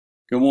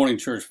Good morning,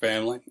 church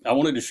family. I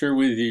wanted to share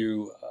with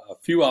you a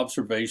few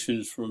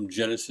observations from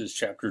Genesis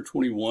chapter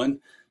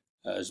 21.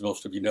 As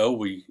most of you know,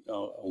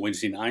 on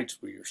Wednesday nights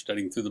we are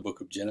studying through the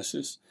book of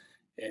Genesis,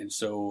 and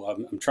so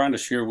I'm trying to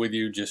share with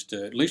you just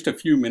at least a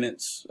few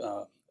minutes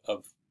of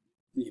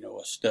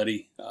a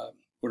study.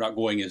 We're not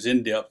going as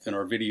in depth in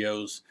our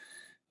videos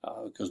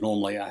because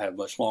normally I have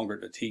much longer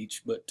to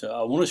teach, but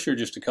I want to share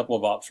just a couple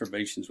of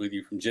observations with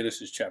you from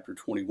Genesis chapter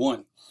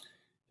 21.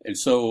 And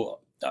so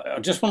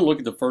I just want to look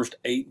at the first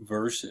 8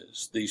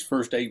 verses. These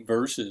first 8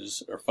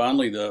 verses are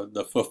finally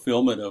the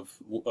fulfillment of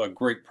a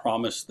great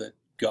promise that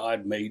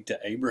God made to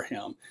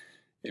Abraham.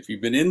 If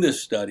you've been in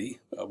this study,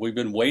 we've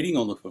been waiting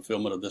on the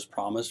fulfillment of this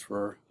promise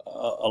for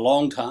a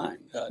long time.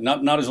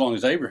 Not as long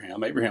as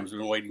Abraham. Abraham's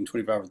been waiting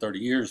 25 or 30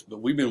 years,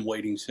 but we've been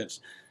waiting since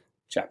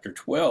chapter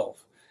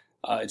 12.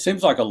 It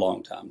seems like a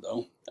long time,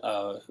 though.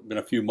 It's been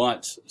a few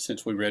months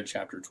since we read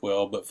chapter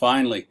 12, but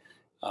finally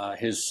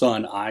his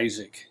son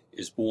Isaac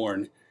is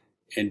born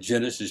in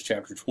Genesis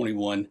chapter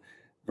 21,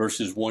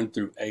 verses 1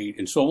 through 8.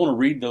 And so I want to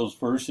read those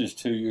verses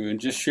to you and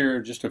just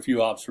share just a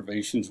few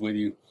observations with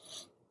you.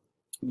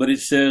 But it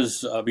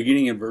says,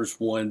 beginning in verse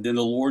 1, "Then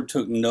the Lord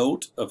took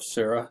note of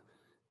Sarah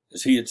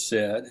as he had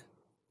said,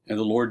 and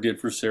the Lord did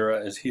for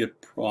Sarah as he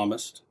had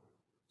promised.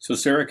 So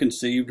Sarah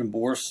conceived and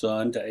bore a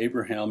son to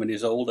Abraham in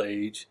his old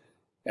age,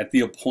 at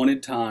the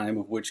appointed time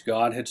of which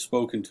God had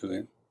spoken to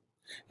him.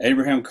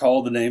 Abraham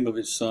called the name of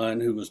his son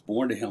who was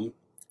born to him,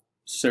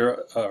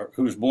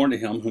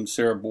 whom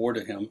Sarah bore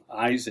to him,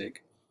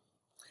 Isaac.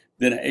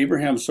 Then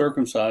Abraham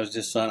circumcised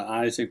his son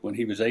Isaac when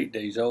he was 8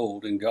 days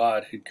old, and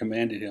God had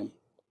commanded him,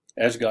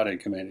 as God had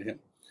commanded him.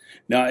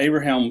 Now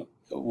Abraham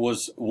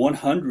was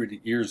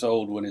 100 years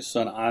old when his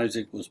son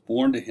Isaac was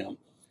born to him.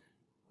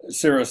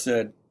 Sarah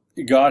said,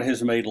 'God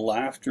has made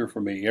laughter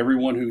for me.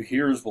 Everyone who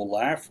hears will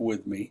laugh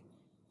with me.'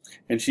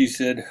 And she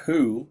said,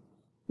 'Who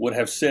would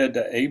have said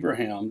to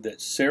Abraham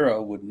that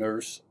Sarah would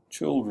nurse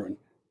children?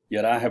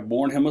 Yet I have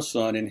borne him a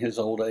son in his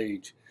old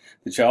age.'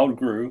 The child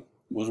grew,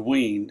 was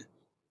weaned,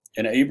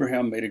 and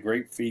Abraham made a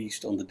great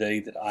feast on the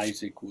day that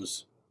Isaac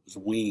was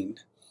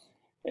weaned."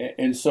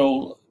 And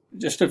so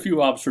just a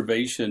few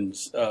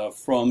observations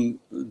from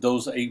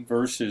those 8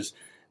 verses.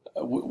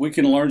 We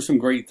can learn some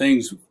great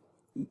things,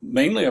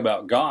 mainly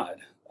about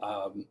God.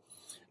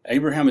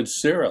 Abraham and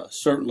Sarah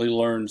certainly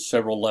learned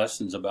several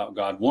lessons about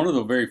God. One of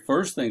the very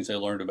first things they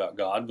learned about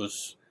God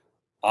was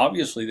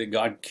obviously that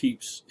God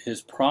keeps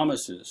his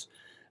promises.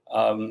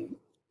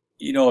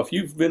 If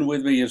you've been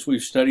with me as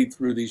we've studied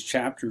through these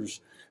chapters,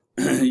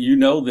 you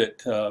know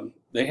that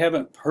they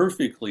haven't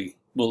perfectly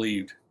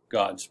believed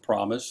God's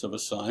promise of a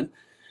son.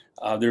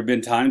 There have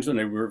been times when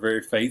they were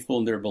very faithful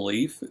in their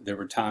belief. There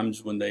were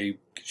times when they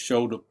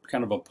showed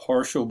kind of a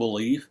partial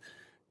belief.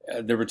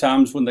 There were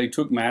times when they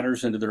took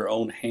matters into their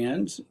own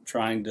hands,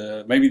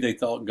 maybe they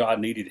thought God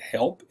needed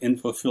help in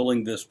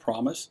fulfilling this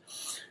promise.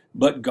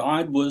 But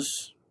God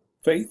was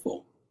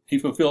faithful. He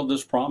fulfilled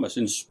this promise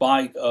in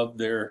spite of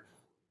their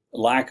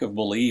lack of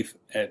belief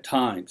at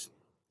times.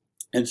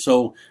 And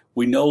so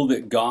we know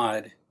that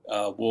God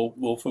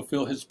will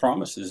fulfill his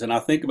promises. And I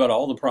think about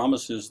all the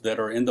promises that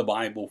are in the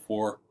Bible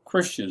for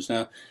Christians.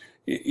 Now,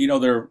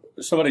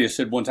 somebody has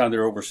said one time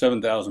there are over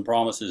 7,000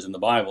 promises in the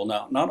Bible.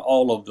 Now, not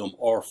all of them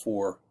are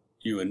for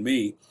you and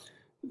me.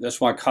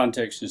 That's why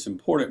context is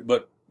important.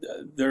 But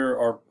there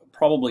are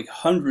probably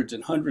hundreds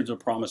and hundreds of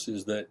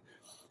promises that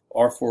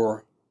are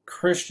for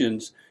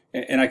Christians.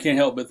 And I can't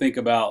help but think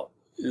about,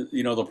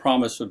 the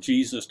promise of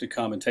Jesus to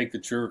come and take the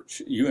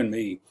church, you and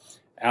me,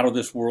 out of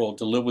this world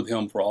to live with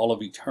him for all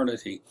of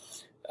eternity,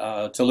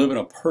 to live in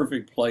a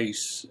perfect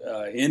place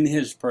in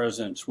his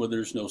presence where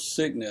there's no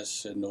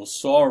sickness and no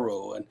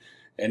sorrow,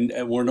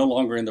 and we're no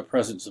longer in the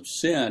presence of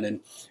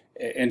sin.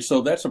 And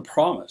so that's a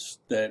promise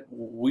that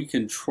we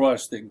can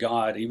trust that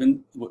God,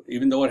 even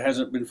though it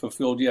hasn't been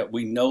fulfilled yet,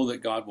 we know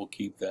that God will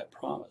keep that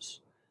promise.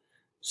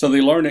 So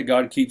they learn that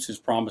God keeps his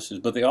promises,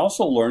 but they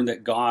also learn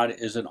that God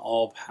is an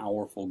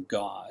all-powerful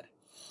God.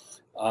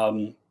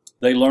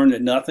 They learn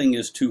that nothing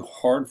is too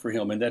hard for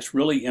him, and that's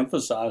really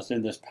emphasized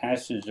in this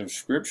passage of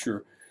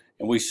Scripture,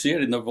 and we see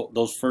it in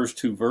those first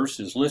 2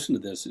 verses. Listen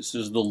to this. It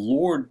says, "The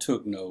Lord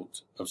took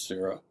note of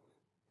Sarah,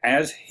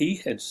 as he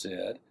had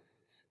said.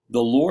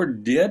 The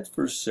Lord did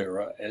for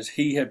Sarah as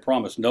he had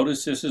promised."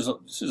 Notice this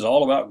is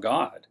all about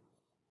God.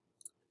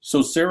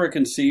 "So Sarah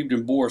conceived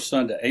and bore a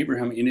son to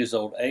Abraham in his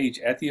old age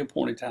at the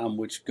appointed time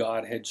which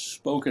God had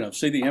spoken of."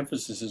 See, the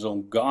emphasis is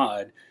on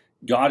God.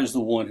 God is the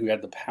one who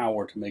had the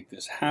power to make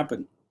this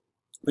happen.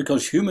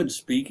 Because humanly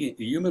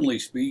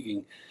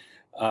speaking,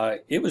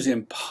 it was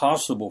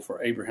impossible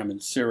for Abraham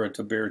and Sarah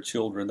to bear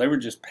children. They were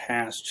just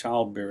past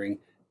childbearing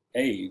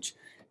age.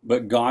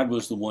 But God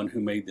was the one who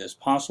made this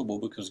possible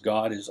because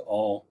God is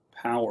all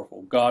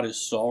powerful. God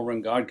is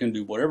sovereign. God can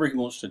do whatever he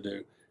wants to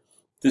do.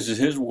 This is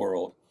his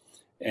world,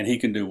 and he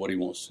can do what he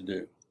wants to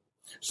do.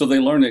 So they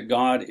learn that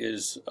God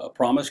is a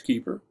promise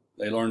keeper.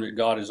 They learn that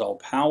God is all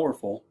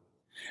powerful.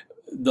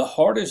 The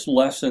hardest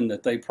lesson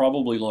that they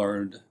probably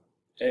learned,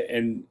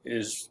 and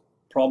is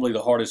probably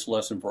the hardest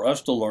lesson for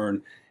us to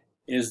learn,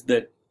 is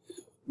that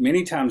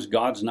many times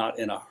God's not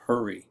in a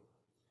hurry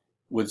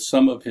with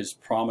some of his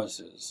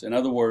promises. In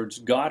other words,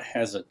 God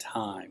has a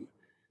time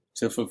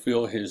to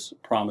fulfill his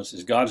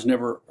promises. God's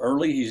never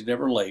early, he's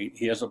never late.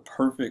 He has a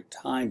perfect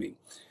timing.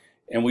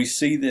 And we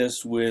see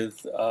this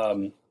with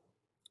the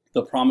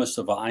promise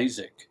of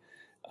Isaac.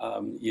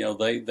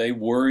 They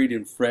worried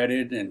and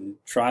fretted and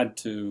tried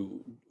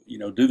to,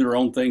 do their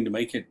own thing to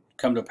make it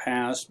come to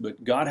pass.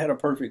 But God had a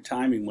perfect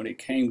timing when it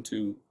came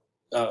to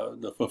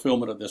the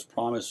fulfillment of this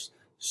promised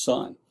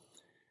son.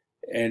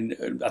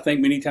 And I think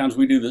many times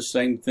we do the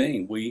same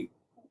thing.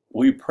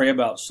 We pray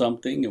about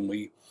something, and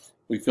we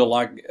feel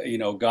like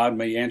God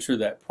may answer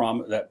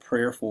that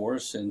prayer for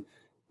us,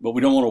 but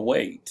we don't want to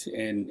wait,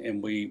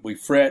 and we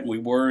fret and we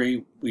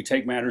worry. We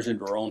take matters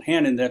into our own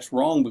hand, and that's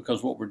wrong,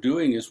 because what we're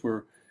doing is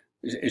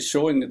it's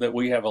showing that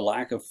we have a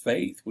lack of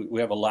faith. We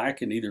have a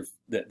lack in either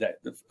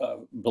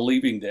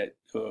believing that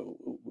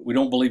we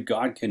don't believe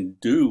God can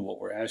do what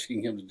we're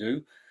asking him to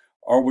do,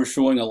 or we're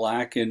showing a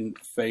lack in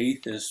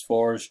faith as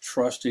far as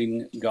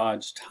trusting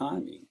God's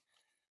timing.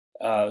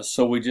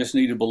 So we just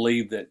need to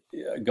believe that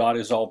God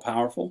is all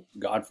powerful,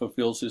 God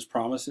fulfills his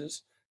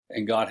promises,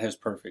 and God has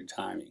perfect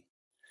timing.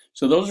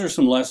 So those are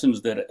some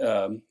lessons that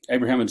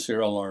Abraham and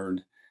Sarah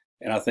learned,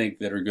 and I think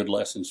that are good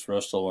lessons for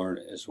us to learn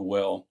as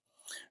well.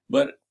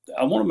 But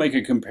I want to make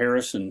a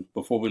comparison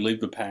before we leave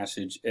the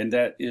passage, and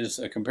that is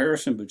a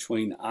comparison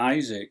between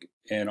Isaac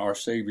and our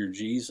Savior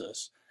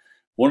Jesus.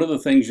 One of the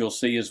things you'll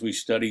see as we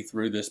study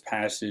through this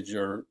passage,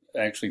 or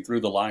actually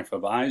through the life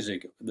of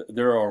Isaac,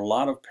 there are a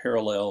lot of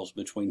parallels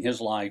between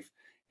his life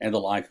and the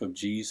life of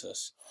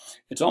Jesus.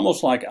 It's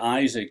almost like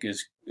Isaac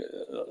is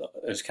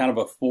kind of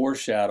a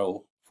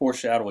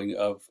foreshadowing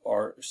of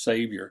our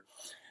Savior.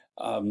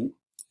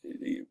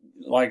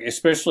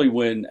 Especially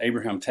when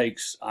Abraham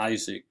takes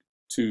Isaac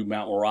to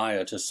Mount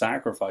Moriah to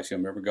sacrifice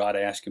him. Remember, God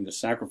asked him to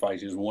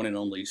sacrifice his one and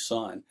only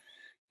son.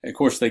 Of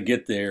course, they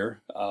get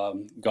there.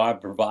 God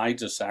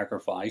provides a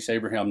sacrifice.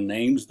 Abraham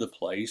names the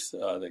place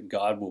that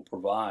God will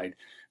provide.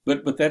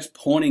 But that's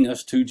pointing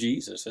us to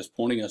Jesus. That's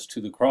pointing us to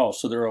the cross.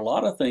 So there are a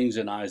lot of things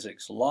in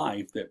Isaac's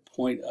life that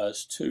point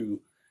us to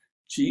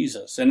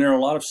Jesus. And there are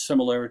a lot of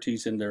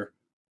similarities in their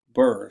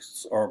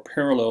births, or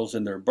parallels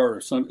in their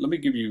births. So let me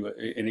give you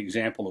an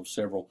example of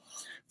several.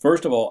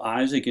 First of all,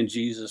 Isaac and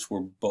Jesus were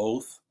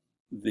both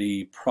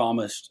the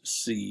promised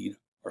seed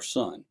or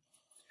son.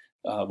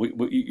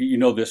 You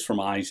know this from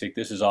Isaac.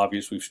 This is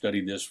obvious. We've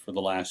studied this for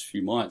the last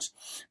few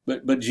months.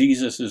 But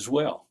Jesus as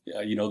well.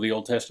 The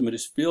Old Testament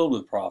is filled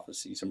with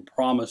prophecies and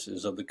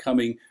promises of the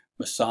coming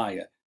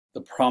Messiah,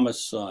 the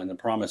promised son, the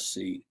promised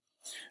seed.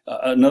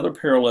 Another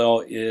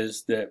parallel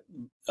is that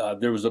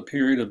there was a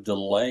period of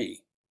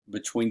delay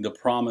between the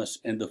promise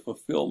and the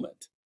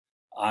fulfillment.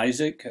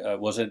 Isaac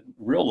wasn't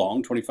real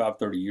long, 25,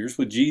 30 years.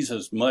 With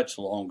Jesus, much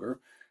longer.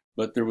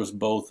 But there was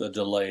both a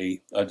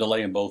delay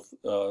in both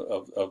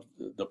of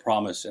the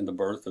promise and the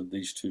birth of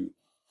these two.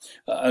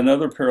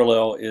 Another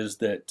parallel is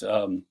that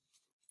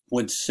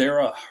when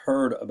Sarah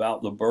heard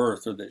about the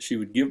birth, or that she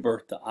would give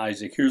birth to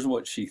Isaac, here's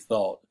what she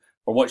thought,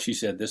 or what she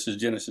said. This is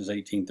Genesis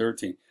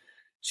 18:13.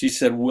 She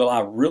said, "Will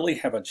I really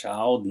have a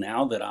child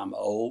now that I'm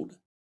old?"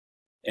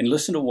 And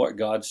listen to what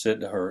God said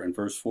to her in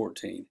verse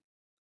 14.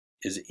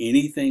 "Is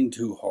anything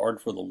too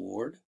hard for the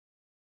Lord?"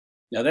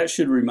 Now that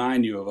should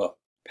remind you of a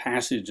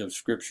passage of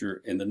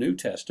scripture in the New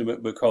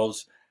Testament,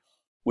 because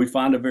we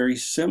find a very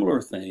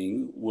similar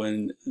thing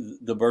when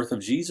the birth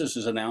of Jesus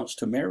is announced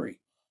to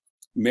Mary.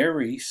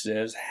 Mary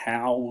says,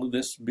 "How will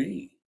this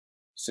be,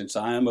 since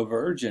I am a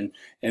virgin?"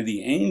 And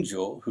the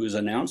angel who is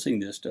announcing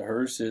this to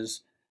her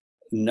says,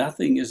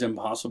 "Nothing is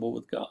impossible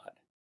with God."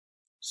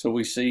 So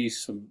we see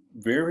some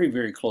very,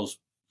 very close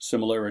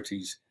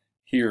similarities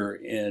here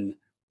in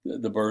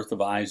the birth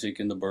of Isaac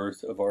and the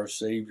birth of our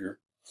Savior.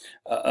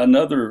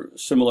 Another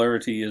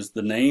similarity is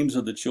the names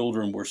of the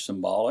children were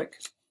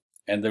symbolic,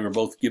 and they were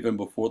both given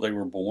before they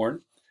were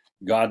born.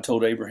 God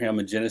told Abraham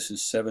in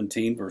Genesis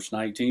 17, verse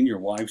 19, "Your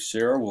wife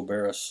Sarah will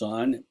bear a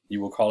son.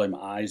 You will call him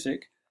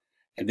Isaac."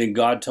 And then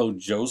God told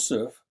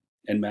Joseph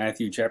in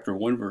Matthew chapter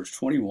 1, verse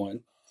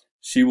 21,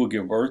 "She will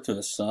give birth to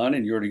a son,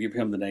 and you're to give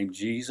him the name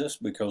Jesus,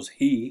 because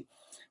he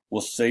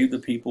will save the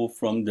people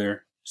from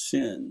their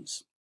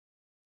sins."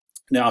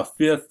 Now, a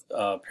fifth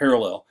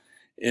parallel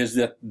is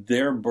that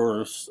their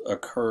births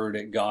occurred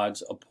at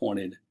God's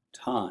appointed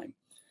time.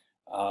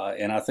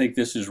 And I think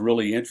this is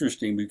really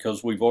interesting,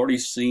 because we've already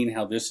seen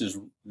how this is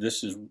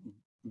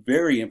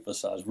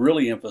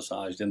really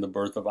emphasized in the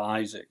birth of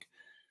Isaac.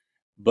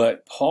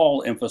 But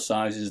Paul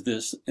emphasizes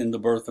this in the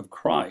birth of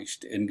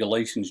Christ in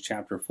Galatians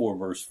chapter 4,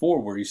 verse 4,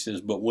 where he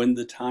says, "But when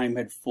the time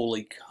had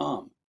fully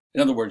come,"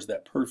 in other words,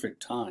 that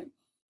perfect time,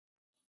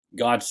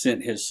 "God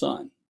sent his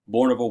son,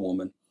 born of a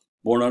woman,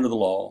 born under the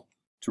law,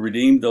 to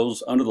redeem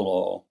those under the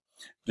law,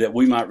 that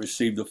we might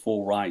receive the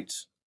full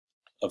rights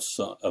of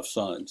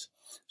sons."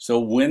 So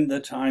when the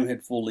time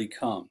had fully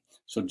come.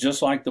 So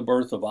just like the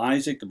birth of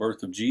Isaac, the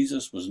birth of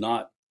Jesus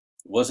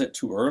wasn't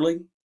too early,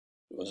 it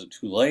wasn't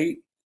too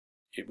late.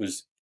 It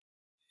was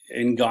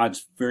in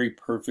God's very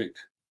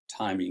perfect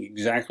timing,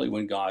 exactly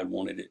when God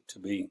wanted it to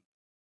be.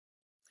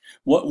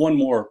 One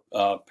more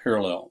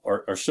parallel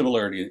or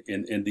similarity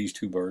in these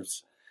two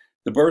births.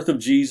 The birth of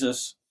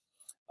Jesus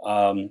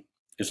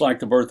is like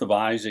the birth of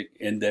Isaac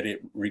in that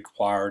it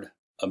required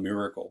a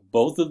miracle.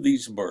 Both of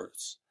these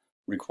births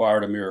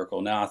required a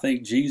miracle. Now, I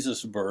think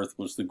Jesus' birth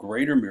was the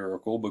greater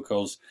miracle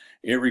because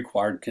it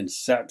required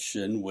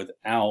conception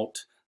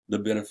without the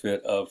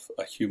benefit of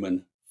a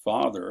human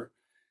father.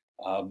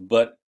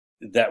 But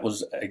that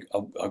was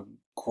a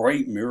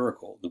great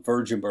miracle, the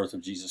virgin birth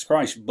of Jesus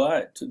Christ.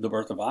 But the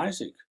birth of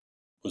Isaac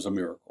was a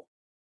miracle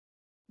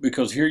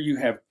because here you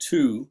have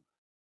two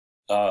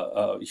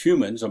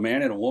humans, a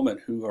man and a woman,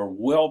 who are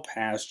well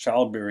past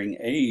childbearing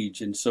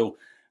age. And so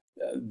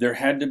there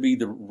had to be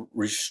the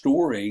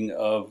restoring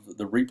of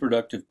the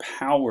reproductive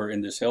power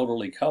in this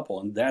elderly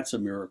couple, and that's a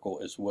miracle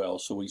as well.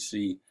 So we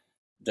see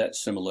that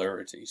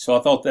similarity. So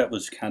I thought that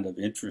was kind of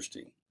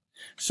interesting.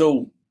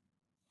 So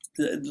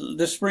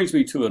this brings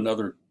me to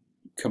another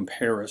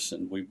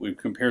comparison. We've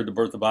compared the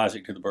birth of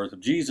Isaac to the birth of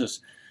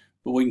Jesus,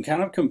 but we can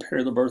kind of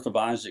compare the birth of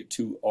Isaac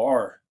to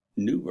our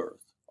new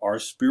birth, our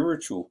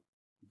spiritual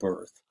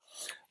birth.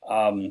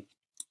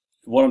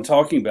 What I'm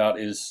talking about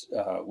is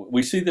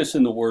we see this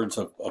in the words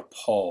of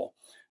Paul.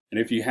 And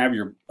if you have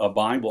a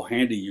Bible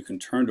handy, you can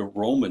turn to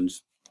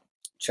Romans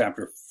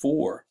chapter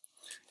 4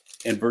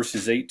 and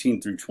verses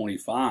 18 through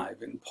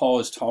 25. And Paul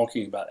is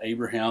talking about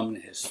Abraham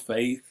and his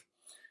faith.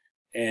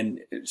 And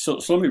so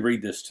let me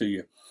read this to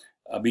you.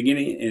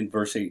 Beginning in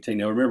verse 18.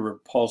 Now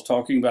remember, Paul's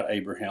talking about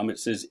Abraham. It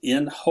says,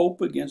 in hope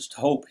against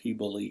hope he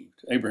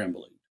believed. Abraham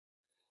believed.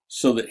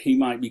 So that he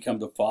might become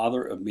the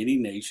father of many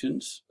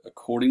nations,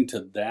 according to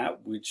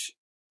that which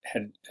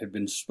had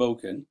been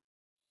spoken,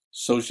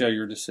 so shall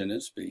your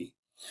descendants be.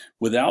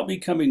 Without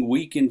becoming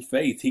weak in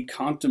faith, he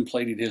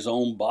contemplated his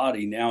own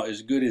body, now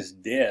as good as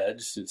dead,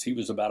 since he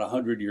was about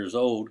 100 years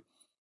old,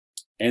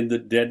 and the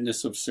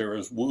deadness of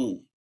Sarah's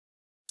womb.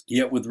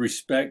 Yet with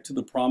respect to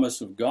the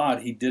promise of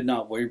God, he did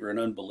not waver in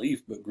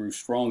unbelief, but grew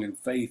strong in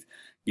faith,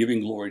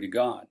 giving glory to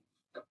God,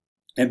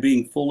 and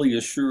being fully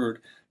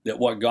assured that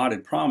what God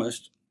had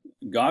promised,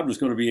 God was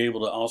going to be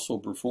able to also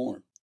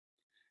perform.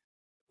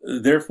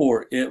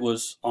 Therefore, it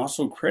was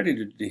also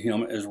credited to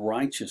him as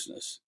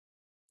righteousness.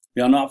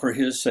 Now, not for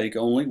his sake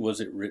only was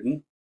it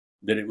written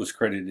that it was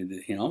credited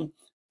to him,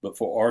 but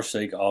for our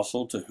sake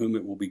also, to whom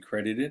it will be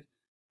credited,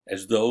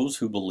 as those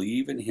who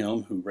believe in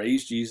him who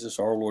raised Jesus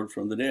our Lord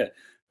from the dead,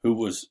 who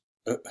was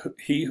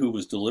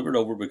delivered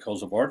over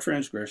because of our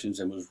transgressions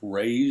and was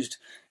raised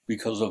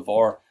because of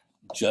our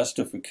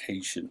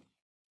justification.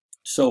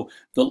 So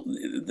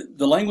the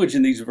language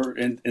in these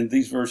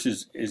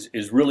verses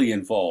is really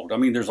involved. I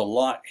mean, there's a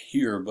lot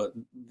here, but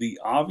the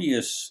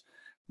obvious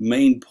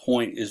main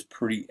point is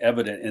pretty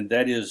evident, and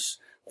that is,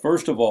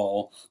 first of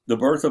all, the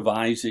birth of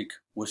Isaac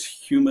was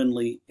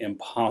humanly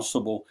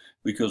impossible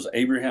because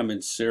Abraham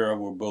and Sarah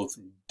were both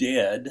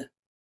dead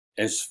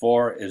as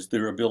far as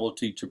their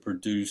ability to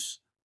produce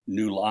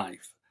new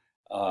life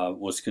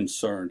was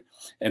concerned.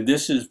 And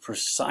this is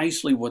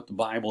precisely what the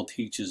Bible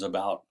teaches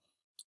about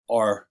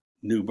our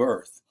new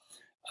birth.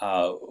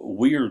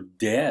 We are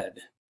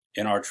dead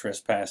in our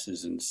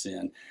trespasses and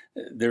sin.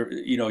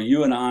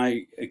 You and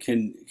I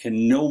can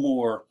no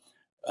more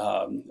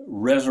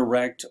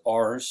resurrect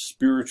our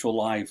spiritual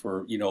life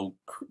or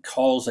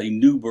cause a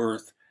new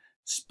birth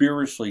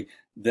spiritually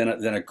than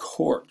a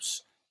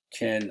corpse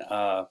can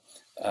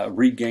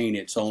regain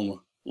its own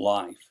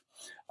life.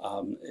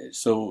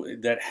 So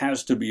that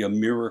has to be a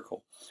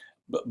miracle.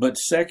 But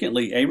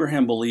secondly,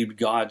 Abraham believed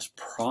God's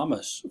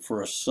promise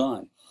for a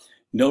son.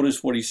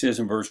 Notice what he says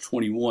in verse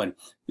 21.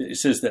 It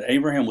says that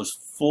Abraham was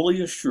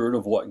fully assured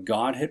of what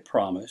God had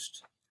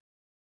promised.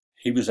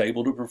 He was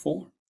able to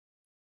perform.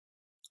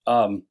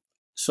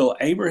 So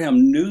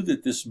Abraham knew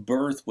that this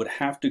birth would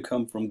have to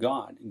come from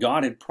God.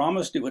 God had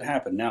promised it would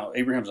happen. Now,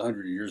 Abraham's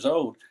 100 years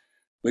old,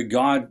 but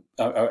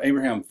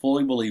Abraham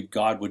fully believed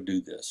God would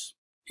do this,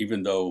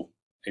 even though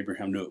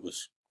Abraham knew it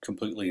was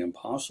completely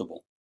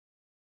impossible.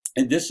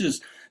 And this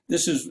is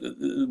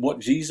what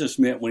Jesus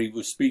meant when he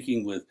was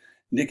speaking with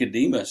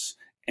Nicodemus,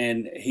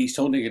 and he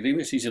told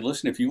Nicodemus, he said,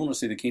 listen, if you want to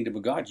see the kingdom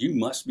of God, you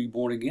must be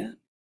born again.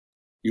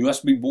 You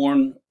must be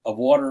born of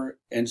water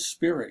and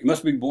spirit. You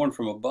must be born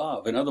from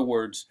above. In other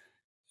words,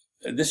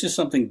 this is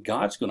something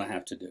God's going to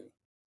have to do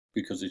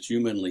because it's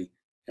humanly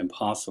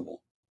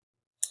impossible.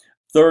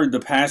 Third, the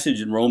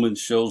passage in Romans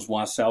shows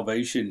why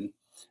salvation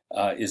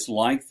is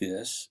like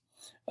this,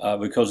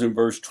 because in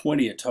verse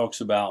 20 it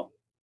talks about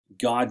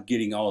God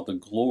getting all of the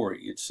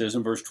glory. It says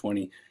in verse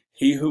 20,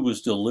 he who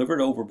was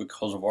delivered over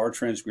because of our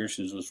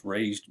transgressions was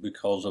raised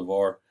because of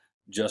our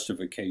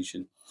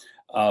justification.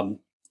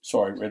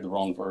 Sorry, I read the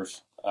wrong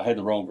verse. I had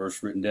the wrong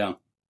verse written down.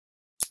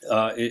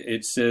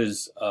 It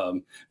says,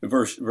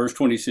 verse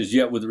 20 says,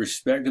 yet with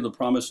respect to the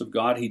promise of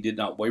God, he did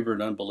not waver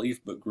in unbelief,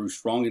 but grew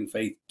strong in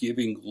faith,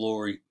 giving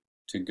glory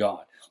to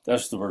God.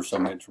 That's the verse I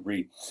meant to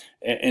read.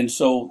 And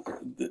so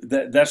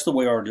that's the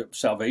way our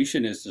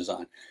salvation is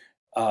designed,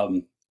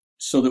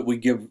 so that we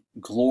give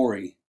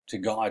glory to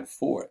God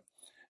for it.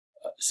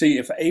 See,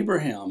 if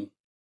Abraham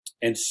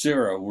and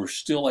Sarah were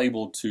still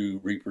able to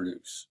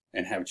reproduce,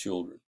 and have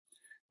children,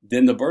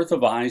 then the birth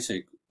of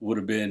Isaac would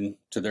have been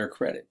to their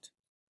credit.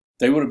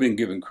 They would have been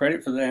given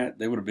credit for that.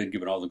 They would have been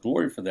given all the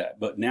glory for that.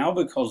 But now,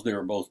 because they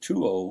are both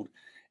too old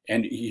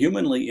and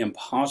humanly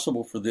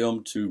impossible for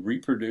them to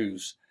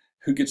reproduce,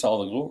 who gets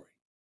all the glory?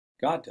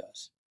 God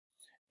does.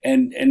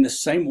 And the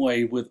same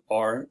way with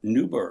our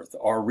new birth,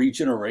 our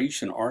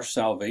regeneration, our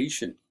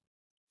salvation.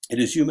 It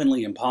is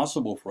humanly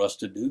impossible for us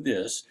to do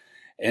this.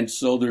 And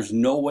so there's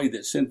no way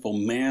that sinful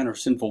man or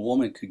sinful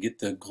woman could get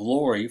the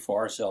glory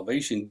for our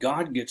salvation.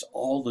 God gets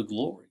all the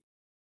glory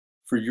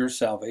for your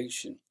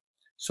salvation.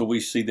 So we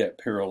see that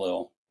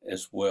parallel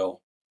as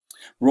well.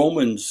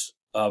 Romans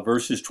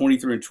verses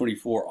 23 and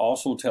 24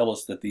 also tell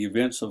us that the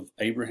events of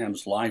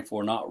Abraham's life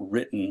were not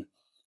written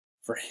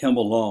for him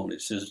alone.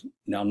 It says,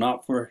 now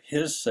not for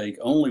his sake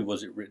only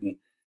was it written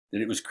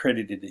that it was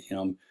credited to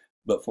him,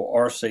 but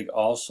for our sake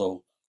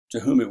also, to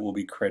whom it will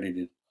be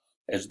credited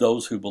as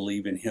those who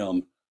believe in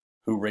him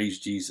who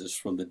raised Jesus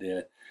from the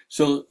dead.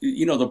 So,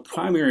 the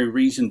primary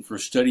reason for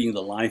studying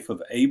the life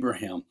of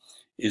Abraham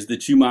is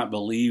that you might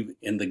believe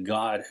in the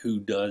God who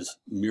does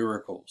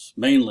miracles,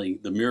 mainly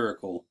the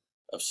miracle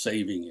of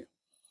saving you,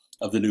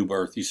 of the new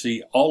birth. You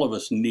see, all of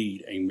us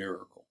need a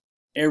miracle.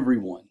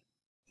 Everyone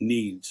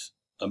needs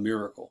a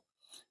miracle.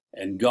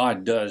 And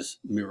God does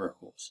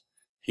miracles.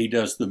 He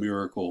does the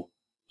miracle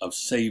of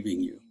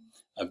saving you,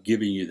 of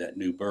giving you that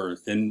new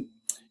birth. And,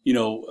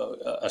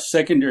 a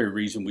secondary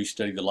reason we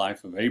study the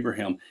life of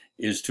Abraham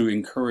is to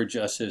encourage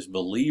us as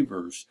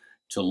believers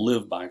to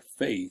live by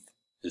faith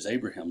as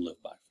Abraham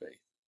lived by faith.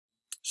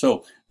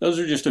 So those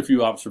are just a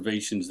few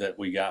observations that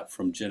we got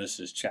from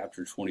Genesis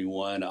chapter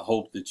 21. I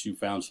hope that you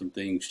found some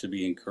things to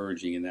be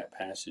encouraging in that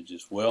passage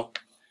as well.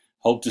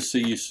 Hope to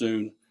see you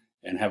soon,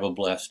 and have a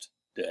blessed